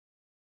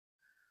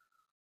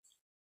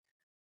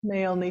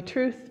May only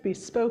truth be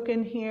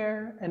spoken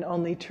here and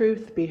only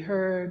truth be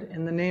heard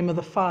in the name of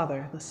the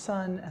Father, the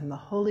Son, and the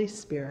Holy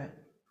Spirit.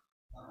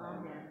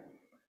 Amen.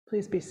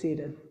 Please be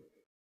seated.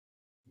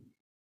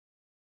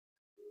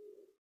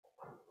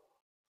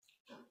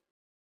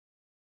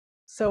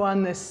 So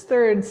on this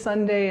third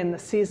Sunday in the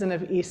season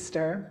of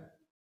Easter,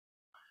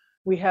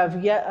 we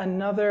have yet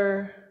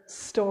another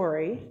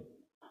story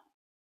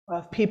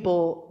of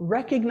people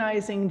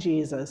recognizing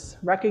Jesus,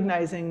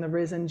 recognizing the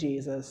risen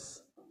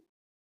Jesus,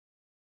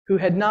 who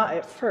had not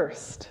at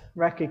first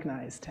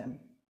recognized him.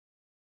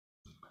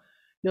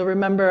 You'll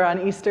remember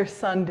on Easter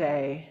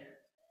Sunday,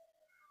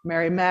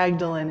 Mary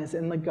Magdalene is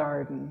in the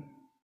garden.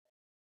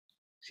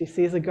 She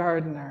sees a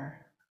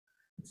gardener.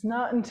 It's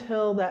not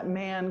until that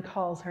man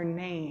calls her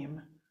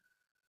name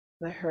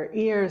that her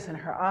ears and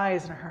her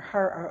eyes and her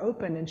heart are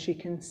open, and she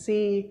can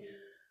see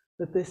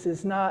that this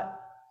is not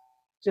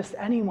just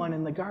anyone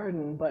in the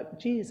garden, but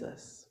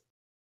Jesus.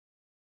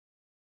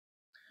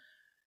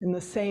 In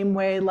the same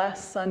way,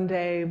 last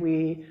Sunday,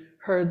 we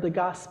heard the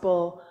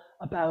gospel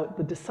about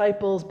the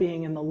disciples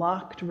being in the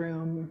locked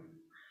room,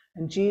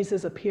 and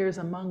Jesus appears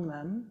among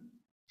them.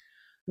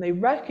 They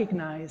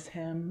recognize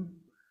him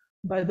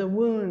by the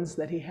wounds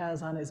that he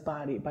has on his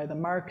body, by the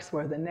marks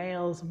where the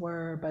nails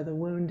were, by the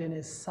wound in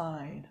his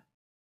side.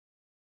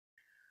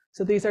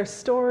 So these are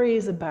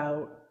stories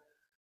about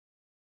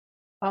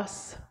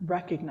us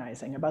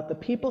recognizing, about the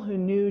people who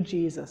knew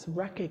Jesus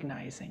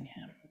recognizing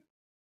him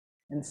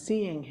and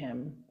seeing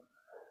him,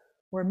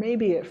 where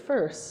maybe at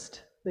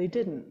first they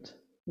didn't.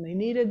 And they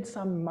needed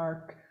some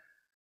mark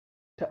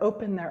to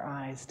open their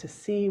eyes to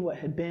see what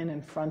had been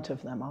in front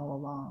of them all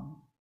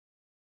along.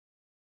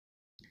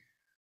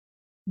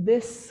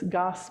 This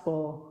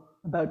gospel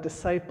about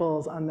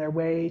disciples on their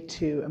way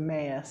to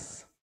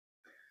Emmaus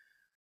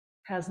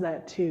has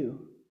that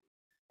too.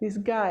 These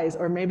guys,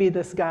 or maybe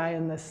this guy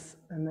and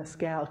this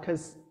gal,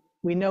 because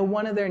we know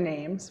one of their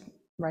names,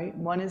 right?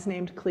 One is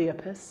named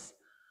Cleopas.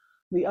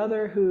 The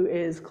other, who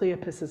is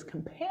Cleopas's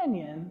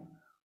companion,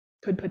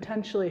 could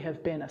potentially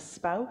have been a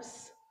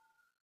spouse,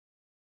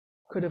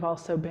 could have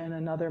also been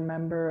another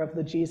member of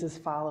the Jesus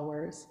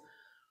followers.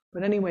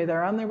 But anyway,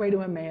 they're on their way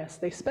to Emmaus.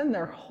 They spend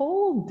their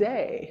whole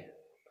day,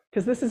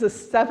 because this is a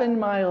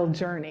 7-mile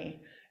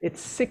journey. It's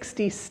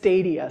 60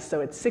 stadia, so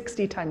it's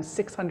 60 times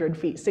 600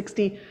 feet,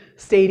 60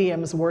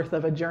 stadiums worth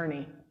of a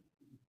journey.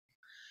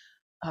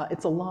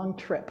 It's a long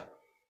trip.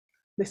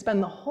 They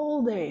spend the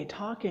whole day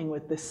talking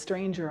with this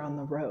stranger on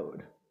the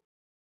road.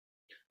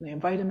 They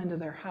invite him into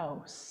their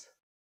house.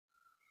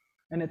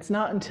 And it's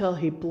not until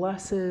he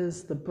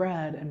blesses the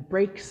bread and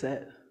breaks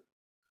it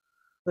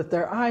that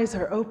their eyes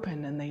are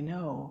open and they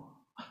know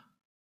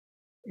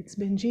it's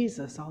been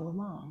Jesus all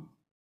along.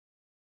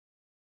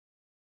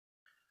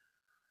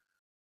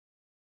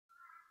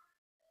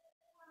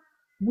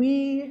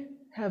 We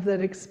have that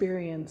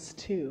experience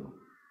too.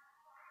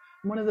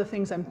 One of the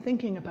things I'm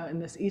thinking about in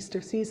this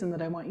Easter season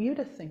that I want you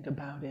to think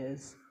about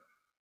is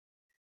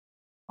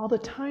all the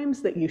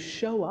times that you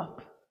show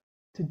up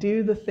to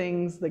do the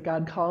things that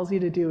God calls you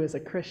to do as a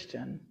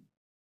Christian.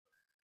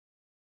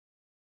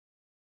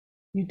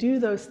 You do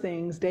those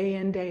things day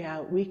in, day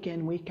out, week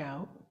in, week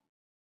out.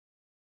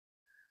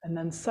 And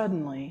then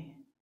suddenly,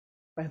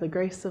 by the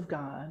grace of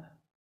God,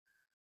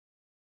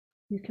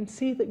 you can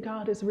see that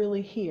God is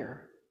really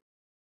here.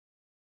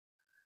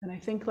 And I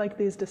think, like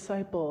these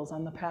disciples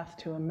on the path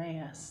to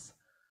Emmaus,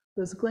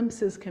 those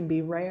glimpses can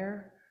be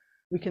rare.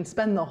 We can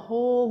spend the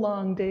whole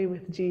long day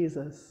with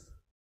Jesus,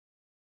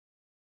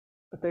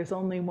 but there's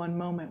only one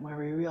moment where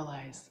we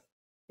realize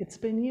it's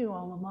been you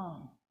all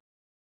along.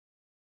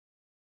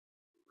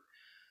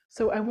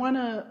 So I want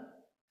to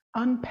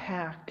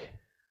unpack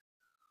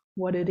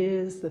what it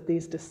is that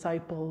these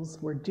disciples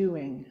were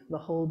doing the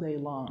whole day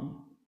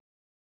long,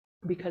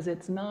 because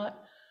it's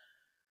not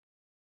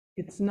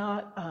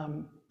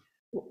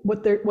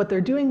what they're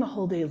doing the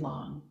whole day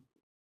long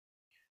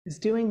is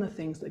doing the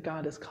things that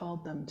God has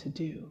called them to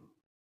do.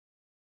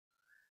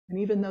 And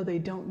even though they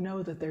don't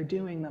know that they're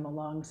doing them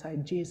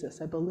alongside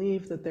Jesus, I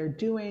believe that they're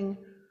doing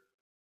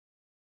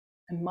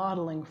and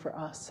modeling for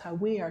us how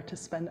we are to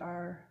spend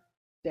our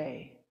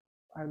day,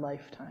 our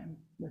lifetime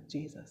with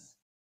Jesus.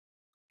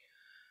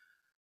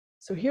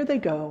 So here they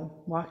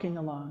go, walking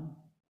along.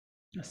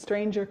 A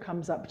stranger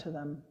comes up to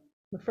them.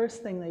 The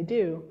first thing they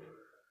do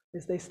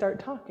is they start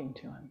talking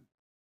to him.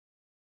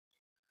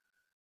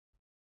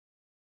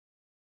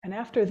 And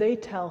after they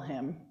tell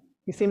him,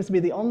 he seems to be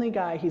the only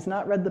guy, he's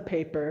not read the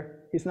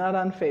paper, he's not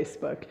on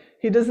Facebook,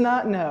 he does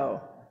not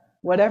know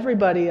what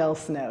everybody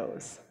else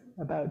knows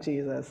about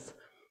Jesus,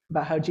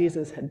 about how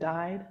Jesus had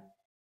died.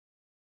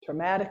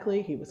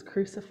 Dramatically, he was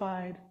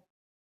crucified.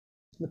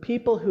 The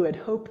people who had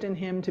hoped in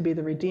him to be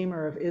the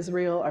Redeemer of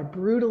Israel are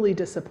brutally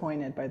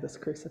disappointed by this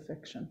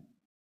crucifixion.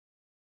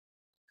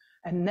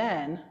 And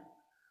then,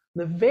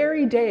 the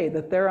very day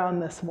that they're on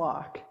this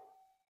walk,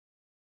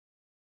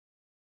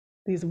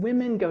 these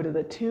women go to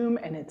the tomb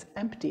and it's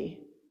empty.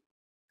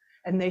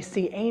 And they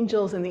see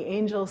angels, and the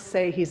angels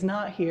say he's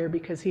not here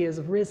because he is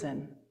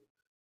risen.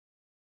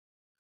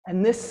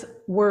 And this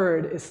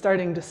word is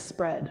starting to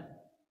spread.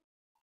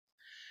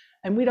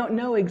 And we don't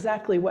know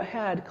exactly what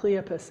had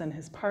Cleopas and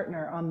his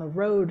partner on the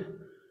road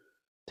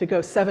to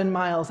go 7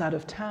 miles out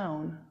of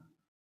town.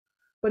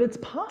 But it's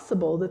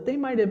possible that they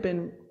might have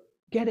been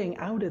getting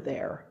out of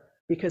there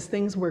because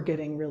things were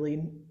getting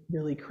really,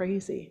 really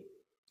crazy.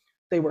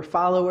 They were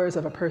followers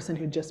of a person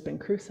who'd just been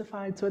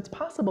crucified, so it's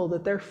possible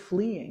that they're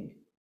fleeing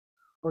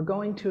or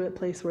going to a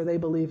place where they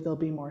believe they'll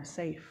be more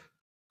safe.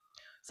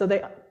 So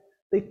they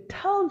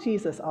tell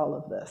Jesus all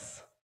of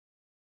this.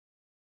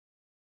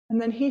 And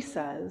then he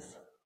says,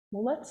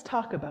 well, let's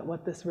talk about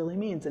what this really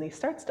means. And he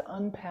starts to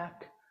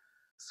unpack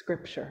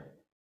Scripture.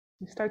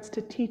 He starts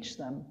to teach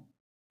them.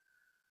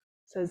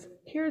 He says,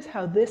 here's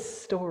how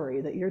this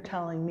story that you're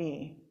telling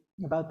me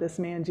about this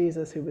man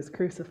Jesus who was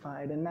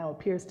crucified and now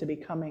appears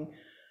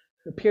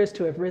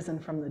to have risen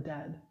from the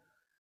dead.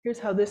 Here's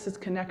how this is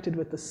connected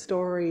with the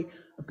story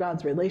of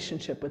God's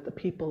relationship with the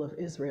people of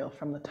Israel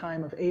from the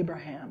time of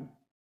Abraham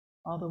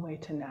all the way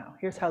to now.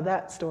 Here's how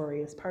that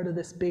story is part of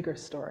this bigger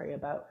story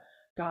about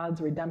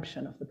God's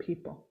redemption of the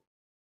people.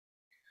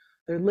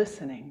 They're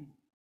listening.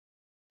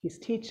 He's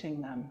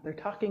teaching them. They're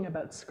talking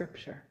about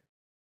Scripture.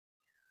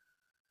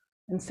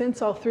 And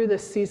since all through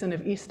this season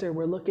of Easter,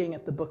 we're looking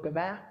at the book of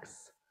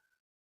Acts,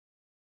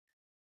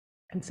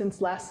 and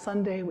since last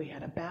Sunday we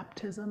had a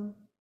baptism,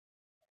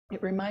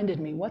 it reminded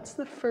me, what's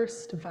the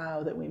first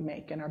vow that we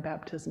make in our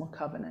baptismal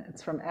covenant?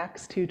 It's from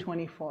Acts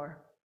 2:24.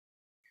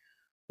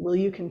 Will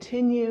you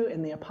continue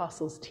in the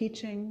apostles'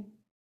 teaching,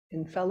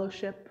 in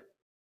fellowship,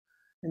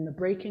 in the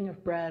breaking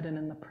of bread, and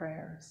in the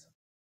prayers?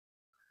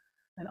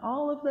 And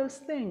all of those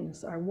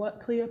things are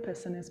what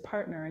Cleopas and his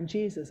partner and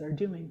Jesus are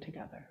doing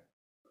together.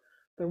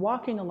 They're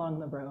walking along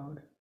the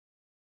road.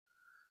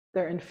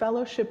 They're in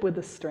fellowship with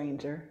a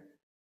stranger.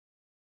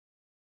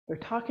 They're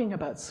talking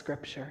about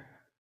Scripture.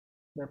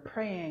 They're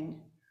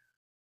praying,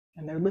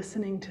 and they're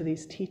listening to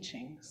these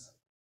teachings.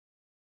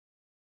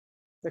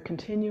 They're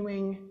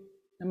continuing,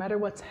 no matter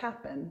what's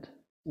happened,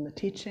 in the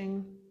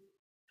teaching,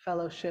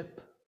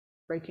 fellowship,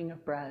 breaking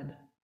of bread,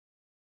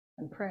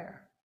 and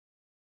prayer.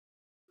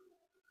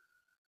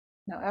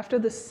 Now, after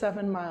this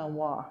 7-mile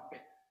walk,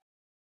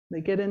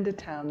 they get into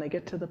town, they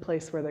get to the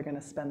place where they're going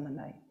to spend the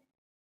night.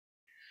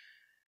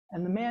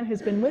 And the man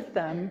who's been with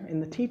them in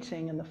the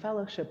teaching and the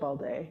fellowship all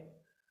day,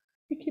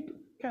 he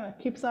kind of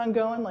keeps on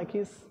going like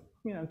he's,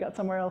 got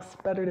somewhere else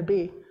better to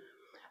be.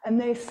 And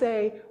they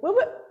say, well,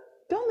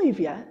 don't leave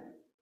yet.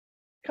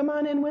 Come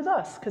on in with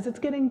us, because it's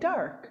getting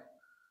dark.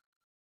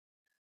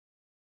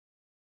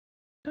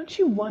 Don't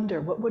you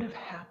wonder what would have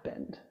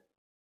happened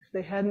if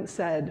they hadn't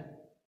said,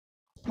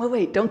 well,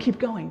 wait, don't keep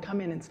going. Come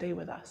in and stay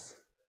with us.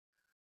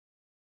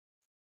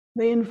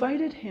 They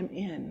invited him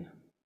in,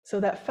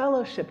 so that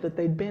fellowship that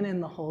they'd been in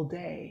the whole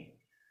day,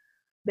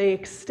 they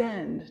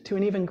extend to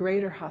an even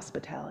greater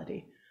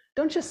hospitality.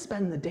 Don't just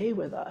spend the day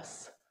with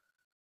us.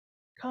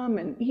 Come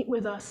and eat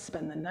with us,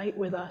 spend the night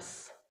with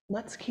us.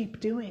 Let's keep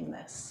doing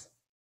this.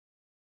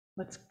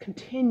 Let's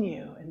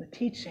continue in the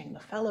teaching, the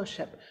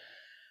fellowship.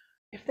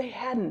 If they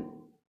hadn't,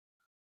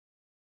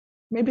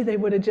 maybe they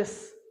would have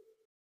just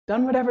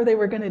done whatever they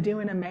were going to do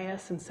in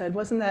Emmaus and said,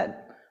 wasn't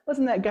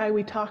that guy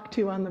we talked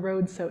to on the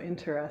road so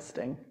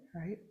interesting,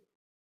 right?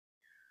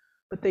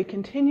 But they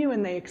continue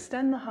and they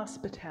extend the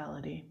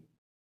hospitality.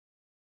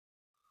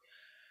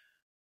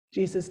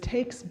 Jesus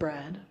takes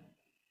bread,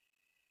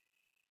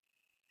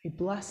 he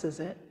blesses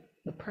it,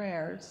 the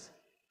prayers,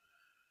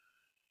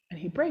 and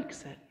he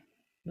breaks it,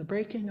 the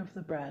breaking of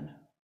the bread.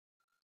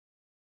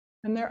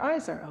 And their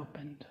eyes are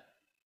opened.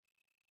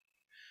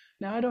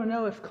 Now, I don't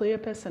know if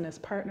Cleopas and his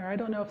partner, I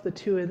don't know if the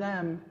two of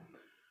them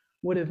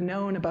would have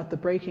known about the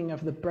breaking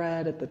of the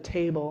bread at the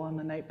table on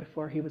the night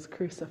before he was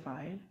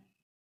crucified.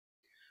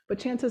 But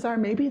chances are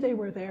maybe they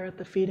were there at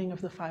the feeding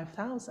of the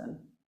 5,000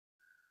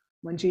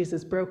 when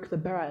Jesus broke the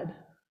bread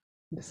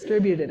and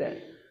distributed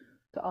it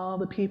to all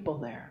the people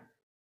there.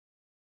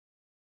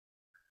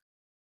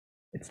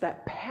 It's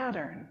that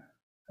pattern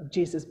of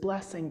Jesus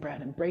blessing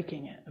bread and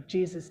breaking it, of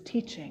Jesus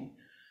teaching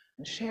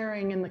and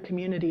sharing in the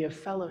community of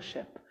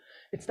fellowship.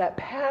 It's that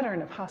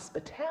pattern of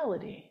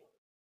hospitality.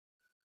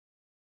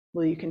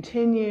 Will you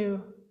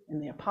continue in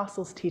the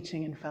apostles'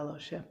 teaching and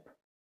fellowship,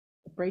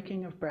 the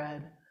breaking of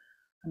bread,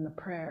 and the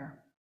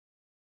prayer?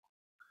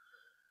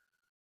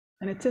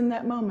 And it's in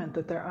that moment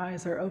that their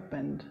eyes are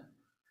opened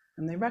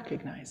and they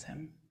recognize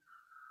him.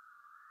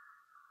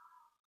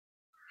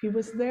 He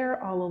was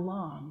there all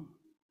along.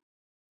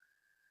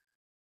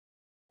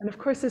 And of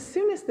course, as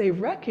soon as they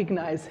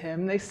recognize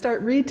him, they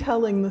start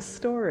retelling the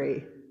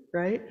story,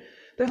 right?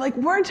 They're like,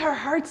 weren't our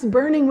hearts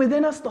burning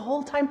within us the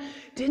whole time?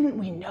 Didn't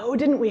we know?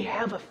 Didn't we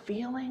have a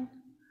feeling?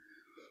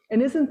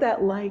 And isn't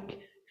that like,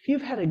 if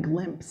you've had a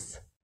glimpse,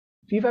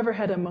 if you've ever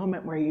had a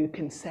moment where you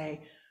can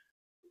say,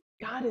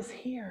 God is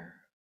here.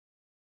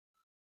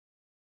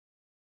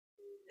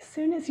 As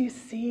soon as you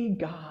see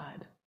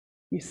God,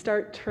 you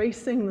start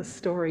tracing the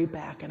story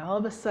back, and all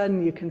of a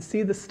sudden you can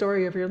see the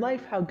story of your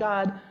life, how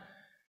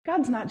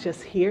God's not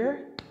just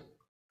here,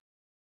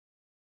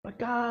 but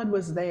God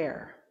was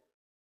there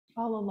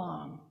all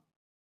along.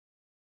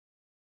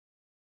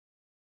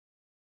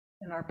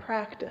 in our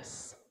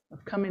practice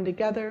of coming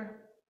together,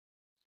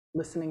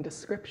 listening to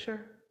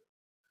Scripture,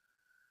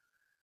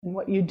 in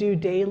what you do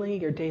daily,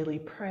 your daily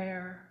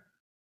prayer,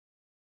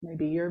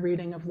 maybe your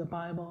reading of the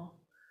Bible,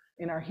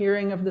 in our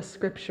hearing of the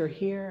Scripture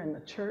here in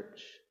the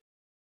church,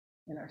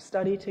 in our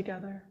study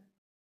together,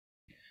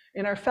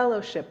 in our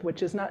fellowship,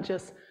 which is not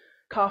just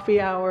coffee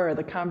hour or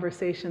the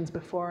conversations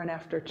before and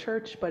after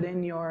church, but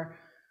in your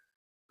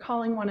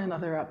calling one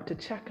another up to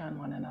check on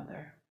one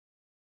another,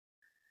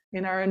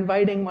 in our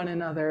inviting one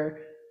another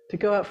to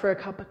go out for a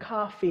cup of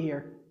coffee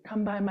or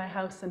come by my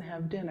house and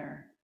have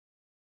dinner,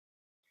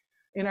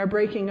 in our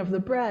breaking of the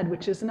bread,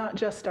 which is not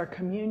just our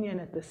communion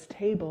at this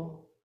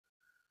table,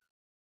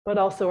 but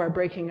also our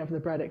breaking of the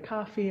bread at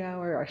coffee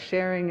hour, our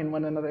sharing in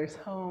one another's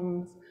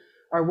homes,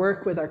 our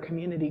work with our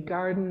community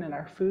garden and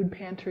our food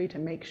pantry to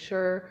make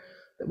sure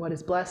that what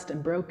is blessed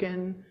and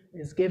broken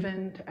is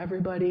given to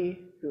everybody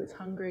who is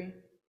hungry,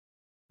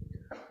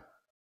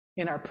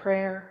 in our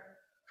prayer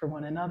for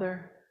one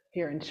another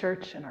here in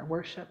church, in our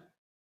worship,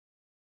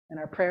 in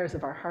our prayers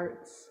of our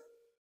hearts.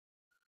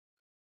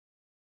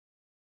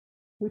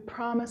 We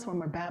promise when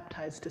we're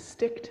baptized to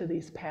stick to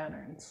these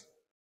patterns.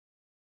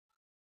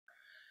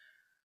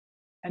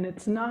 And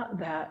it's not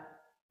that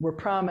we're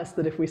promised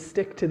that if we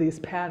stick to these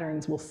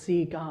patterns, we'll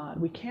see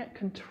God. We can't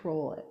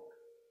control it,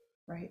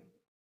 right?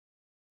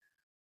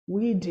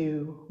 We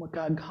do what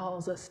God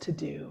calls us to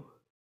do,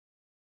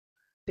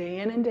 day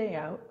in and day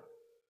out,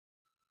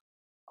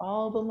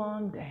 all the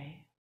long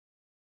day.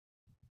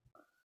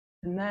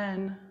 And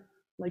then,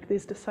 like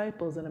these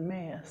disciples at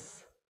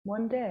Emmaus,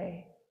 one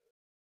day,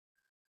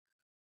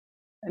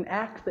 an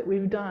act that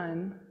we've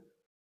done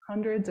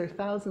hundreds or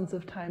thousands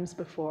of times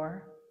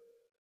before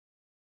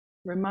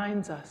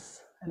reminds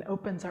us and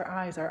opens our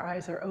eyes. Our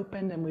eyes are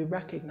opened and we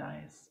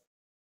recognize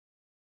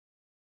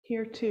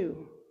here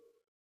too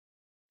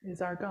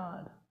is our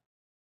God.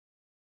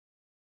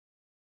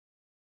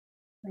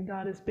 And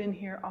God has been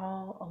here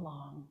all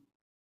along.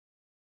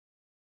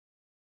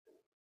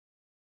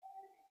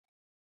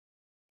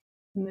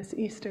 In this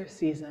Easter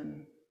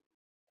season,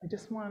 I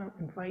just want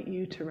to invite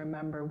you to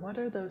remember, what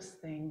are those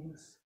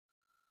things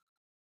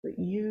that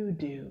you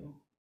do?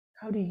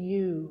 How do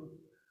you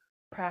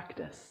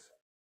practice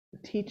the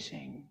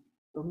teaching,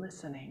 the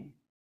listening?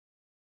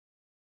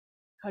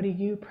 How do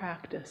you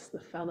practice the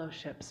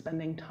fellowship,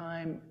 spending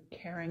time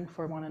caring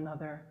for one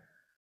another,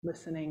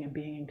 listening and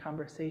being in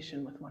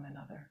conversation with one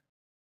another?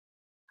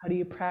 How do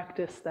you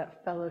practice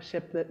that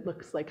fellowship that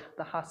looks like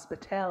the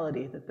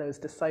hospitality that those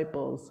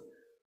disciples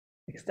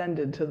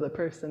extended to the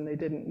person they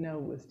didn't know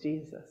was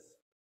Jesus?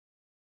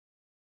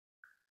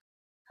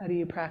 How do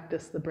you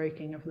practice the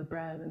breaking of the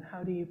bread, and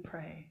how do you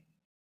pray?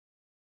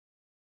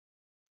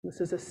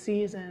 This is a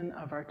season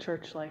of our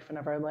church life and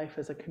of our life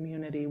as a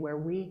community where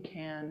we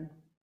can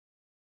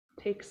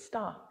take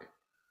stock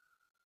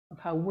of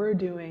how we're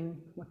doing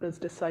what those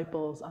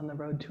disciples on the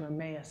road to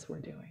Emmaus were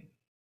doing.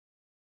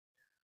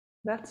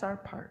 That's our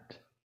part.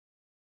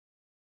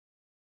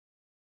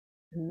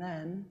 And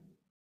then,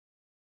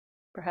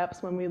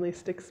 perhaps when we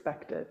least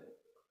expect it,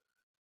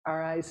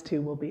 our eyes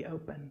too will be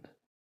opened.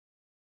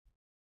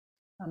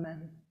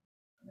 Amen.